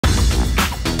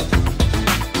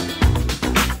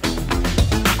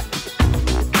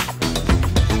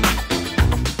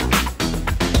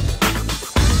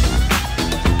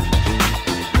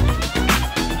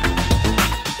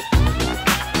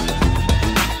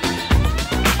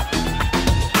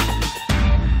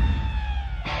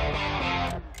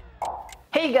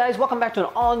guys, welcome back to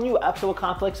an all-new episode of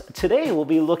Conflicts. Today we'll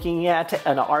be looking at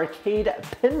an arcade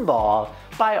pinball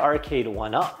by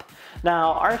Arcade1UP.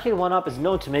 Now, Arcade1UP is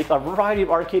known to make a variety of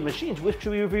arcade machines, which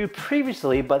we reviewed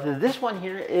previously, but this one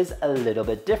here is a little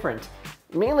bit different.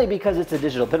 Mainly because it's a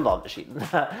digital pinball machine.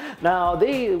 Now,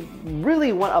 they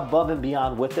really went above and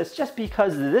beyond with this just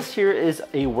because this here is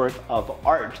a work of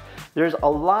art. There's a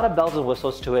lot of bells and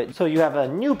whistles to it. So you have a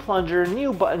new plunger,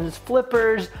 new buttons,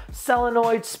 flippers,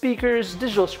 solenoids, speakers,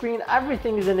 digital screen,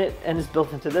 everything is in it and is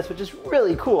built into this, which is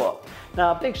really cool.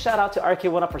 Now, big shout out to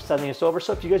Arcade1UP for sending us over.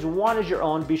 So if you guys wanted your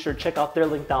own, be sure to check out their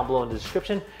link down below in the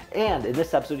description. And in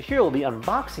this episode here, we'll be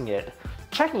unboxing it,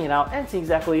 checking it out, and seeing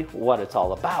exactly what it's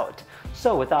all about.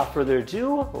 So without further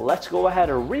ado, let's go ahead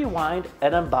and rewind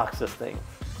and unbox this thing.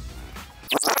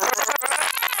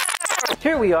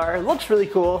 Here we are, it looks really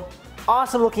cool,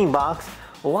 awesome looking box,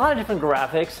 a lot of different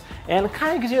graphics, and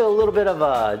kind of gives you a little bit of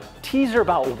a teaser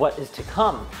about what is to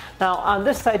come. Now on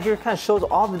this side here, it kind of shows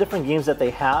all the different games that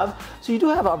they have. So you do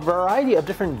have a variety of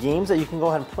different games that you can go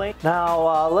ahead and play.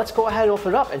 Now let's go ahead and open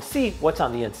it up and see what's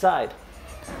on the inside.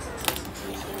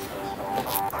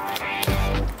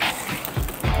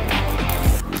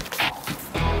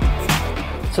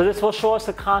 So this will show us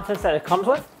the contents that it comes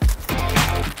with.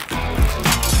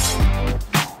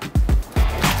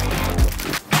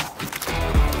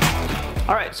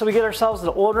 All right, so we get ourselves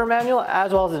the order manual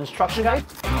as well as the instruction guide.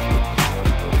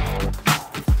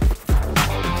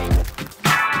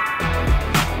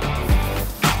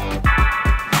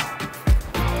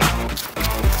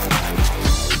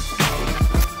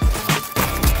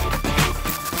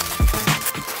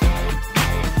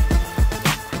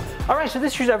 So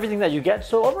this here's everything that you get.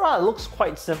 So overall it looks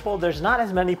quite simple. There's not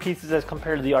as many pieces as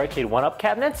compared to the Arcade1UP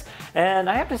cabinets, and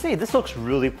I have to say this looks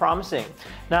really promising.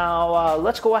 Now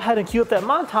let's go ahead and cue up that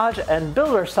montage and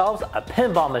build ourselves a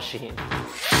pinball machine.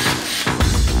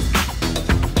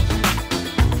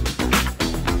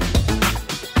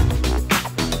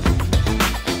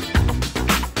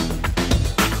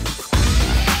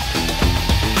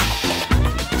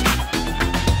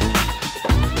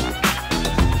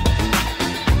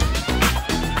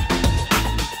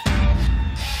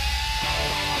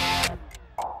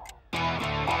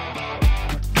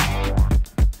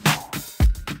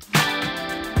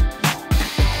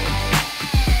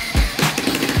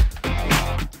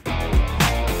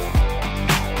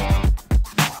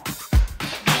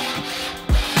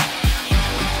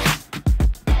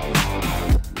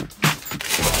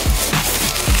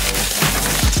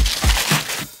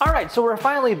 So we're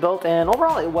finally built, and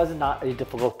overall it was not a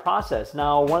difficult process.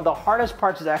 Now, one of the hardest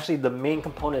parts is actually the main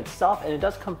component itself, and it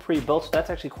does come pre-built, so that's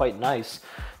actually quite nice.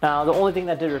 Now, the only thing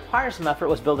that did require some effort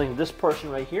was building this portion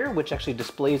right here, which actually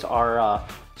displays our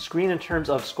screen in terms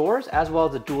of scores, as well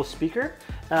as the dual speaker.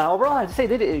 Now, overall, I have to say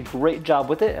they did a great job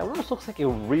with it. It almost looks like a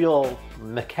real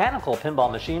mechanical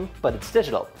pinball machine, but it's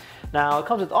digital. Now, it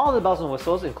comes with all the bells and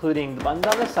whistles, including the buttons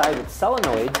on the side with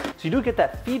solenoids, so you do get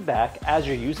that feedback as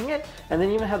you're using it. And then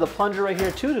you even have the plunger right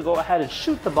here too to go ahead and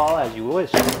shoot the ball as you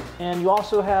wish. And you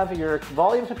also have your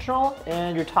volume control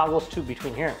and your toggles too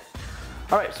between here.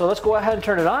 All right, so let's go ahead and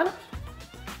turn it on.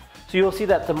 So you'll see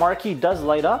that the marquee does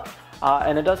light up.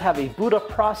 And it does have a boot up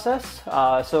process.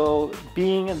 So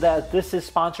being that this is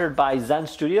sponsored by Zen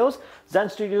Studios, Zen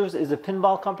Studios is a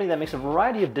pinball company that makes a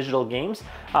variety of digital games.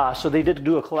 So they did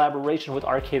do a collaboration with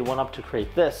Arcade1UP to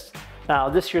create this. Now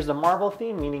this here's the Marvel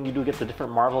theme, meaning you do get the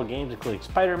different Marvel games, including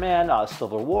Spider-Man,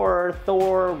 Civil War,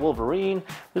 Thor, Wolverine.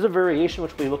 There's a variation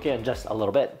which we'll look at in just a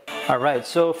little bit. All right,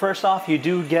 so first off, you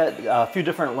do get a few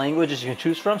different languages you can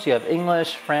choose from. So you have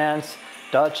English, France,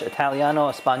 Dutch, Italiano,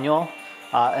 Espanol.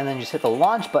 And then you just hit the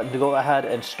launch button to go ahead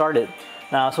and start it.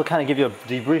 Now, this will kind of give you a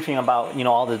debriefing about,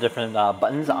 all the different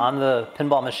buttons on the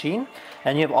pinball machine.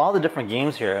 And you have all the different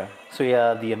games here. So you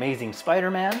have the Amazing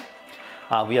Spider-Man.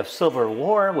 We have Civil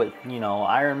War with,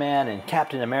 Iron Man and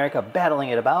Captain America battling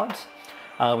it about.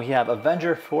 We have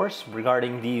Avenger Force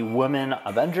regarding the Women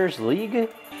Avengers League.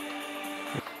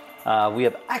 We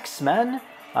have X-Men.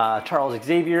 Charles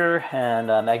Xavier and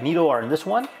Magneto are in this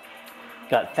one.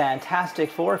 Got Fantastic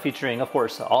Four featuring, of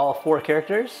course, all 4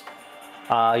 characters.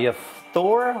 You have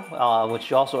Thor, which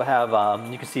you also have,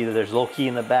 you can see that there's Loki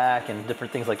in the back and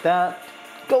different things like that.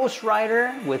 Ghost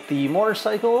Rider with the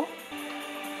motorcycle.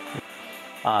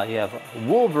 You have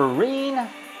Wolverine.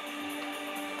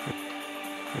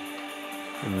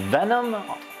 Venom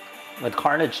with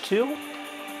Carnage 2.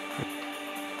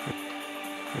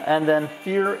 And then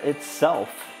Fear itself.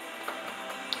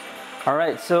 All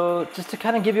right, so just to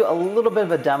kind of give you a little bit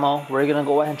of a demo, we're gonna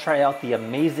go ahead and try out the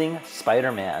Amazing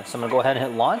Spider-Man. So I'm gonna go ahead and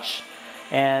hit launch.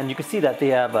 And you can see that they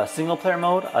have a single player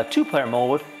mode, a 2-player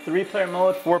mode, 3-player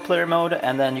mode, 4-player mode,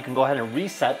 and then you can go ahead and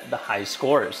reset the high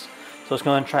scores. So let's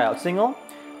go ahead and try out single,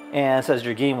 and it says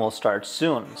your game will start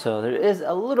soon. So there is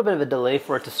a little bit of a delay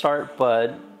for it to start,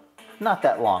 but not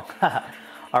that long.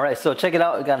 All right, so check it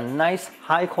out. We got a nice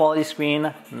high quality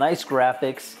screen, nice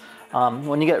graphics.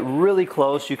 When you get really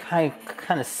close, you kind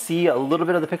of see a little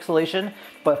bit of the pixelation,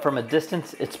 but from a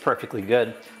distance, it's perfectly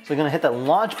good. So we're gonna hit that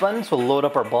launch button, so we'll load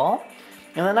up our ball.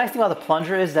 And the nice thing about the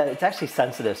plunger is that it's actually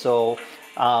sensitive. So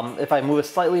if I move it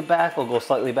slightly back, it'll go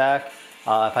slightly back.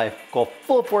 If I go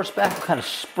full force back, it'll kind of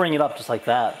spring it up just like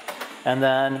that. And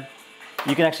then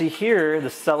you can actually hear the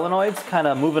solenoids kind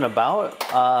of moving about.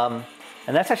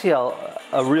 And that's actually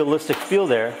a realistic feel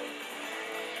there.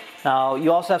 Now,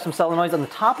 you also have some solenoids on the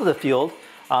top of the field,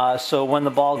 so when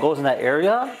the ball goes in that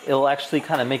area, it'll actually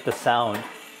kind of make the sound.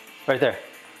 Right there.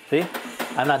 See?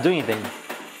 I'm not doing anything.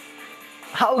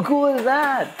 How cool is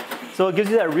that? So it gives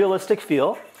you that realistic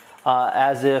feel,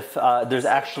 as if there's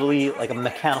actually like a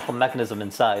mechanical mechanism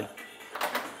inside.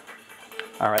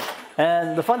 All right.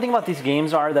 And the fun thing about these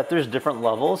games are that there's different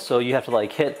levels, so you have to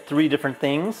like hit 3 different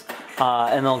things,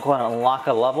 and they'll go ahead and unlock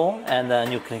a level, and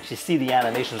then you can actually see the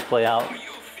animations play out.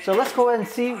 So let's go ahead and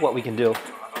see what we can do. A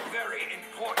very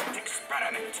important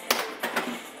experiment.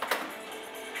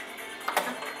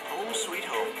 Oh, sweet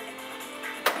home.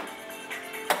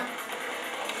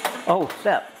 Oh,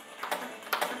 snap.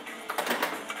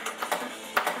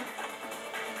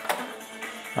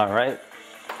 All right.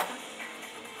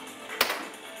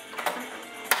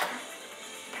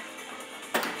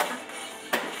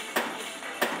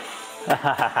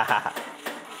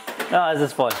 Oh, this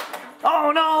is fun.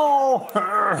 Oh no!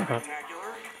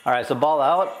 All right, so ball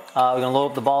out. We're gonna load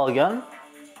up the ball again.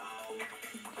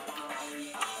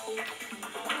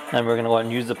 And we're gonna go ahead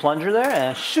and use the plunger there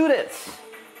and shoot it.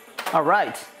 All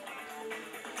right.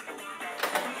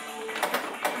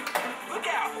 Look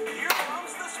out! Here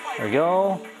comes the spider. There we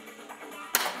go.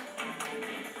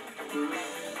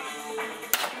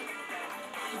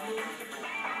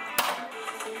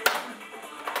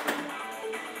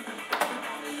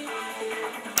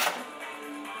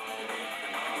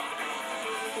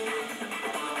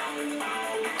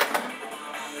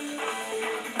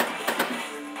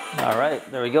 All right,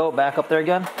 there we go, back up there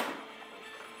again.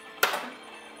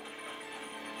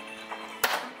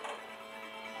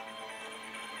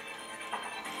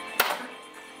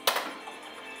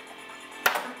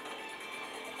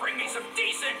 Bring me some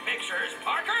decent pictures,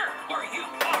 Parker, or you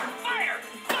are fired!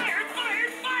 Fired,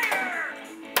 fired, fired!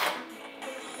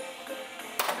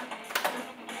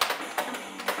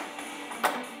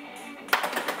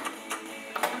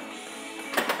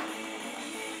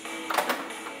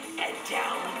 And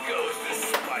down goes the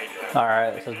spider. All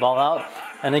right, it says ball out,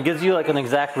 and it gives you like an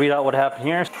exact readout what happened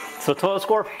here. So total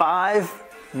score 5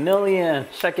 million.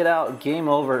 Check it out, game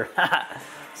over.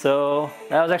 So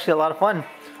that was actually a lot of fun.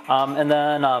 And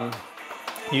then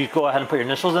you go ahead and put your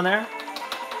initials in there.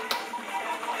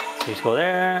 So you just go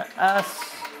there,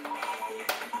 S,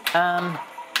 M,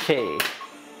 K.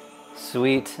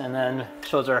 Sweet, and then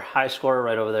shows our high score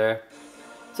right over there.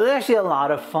 So it's actually a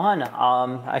lot of fun.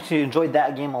 I actually enjoyed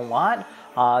that game a lot.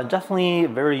 Definitely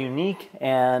very unique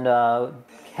and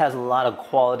has a lot of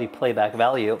quality playback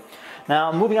value.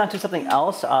 Now moving on to something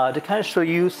else to kind of show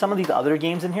you some of these other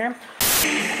games in here.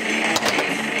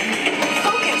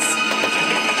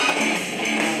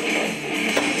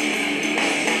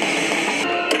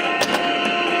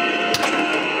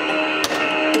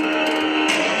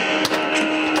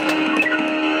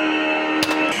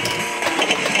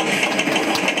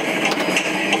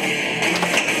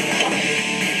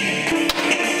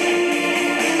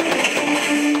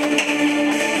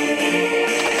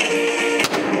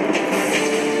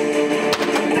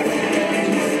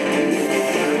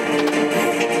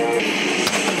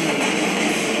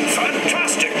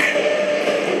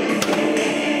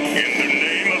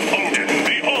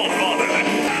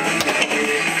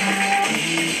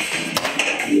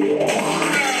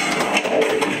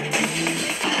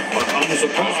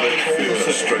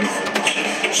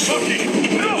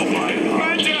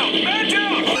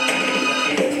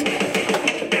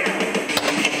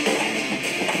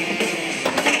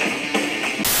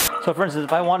 So for instance,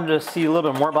 if I wanted to see a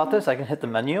little bit more about this, I can hit the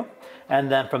menu, and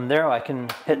then from there I can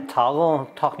hit toggle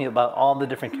and talk to me about all the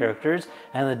different characters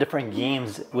and the different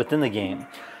games within the game.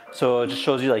 So it just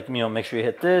shows you, like, you know, make sure you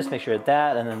hit this, make sure you hit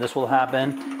that, and then this will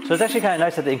happen. So it's actually kind of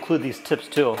nice that they include these tips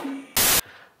too.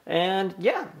 And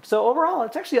yeah, so overall,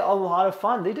 it's actually a lot of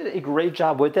fun. They did a great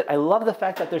job with it. I love the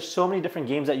fact that there's so many different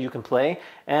games that you can play,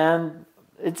 and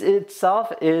it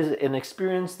itself is an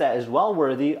experience that is well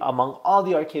worthy among all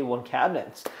the Arcade1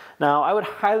 cabinets. Now, I would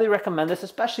highly recommend this,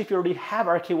 especially if you already have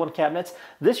Arcade1 cabinets.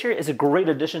 This here is a great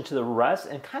addition to the rest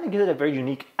and kind of gives it a very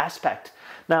unique aspect.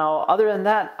 Now, other than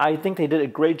that, I think they did a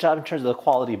great job in terms of the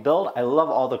quality build. I love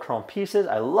all the chrome pieces.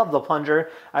 I love the plunger.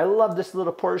 I love this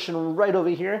little portion right over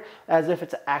here, as if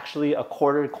it's actually a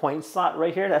quarter coin slot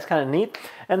right here. That's kind of neat.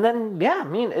 And then, yeah, I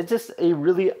mean, it's just a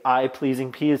really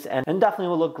eye-pleasing piece and definitely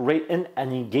will look great in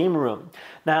any game room.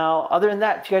 Now, other than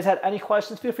that, if you guys had any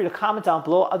questions, feel free to comment down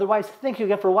below. Otherwise, thank you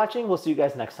again for watching. We'll see you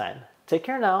guys next time. Take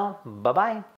care now. Bye-bye.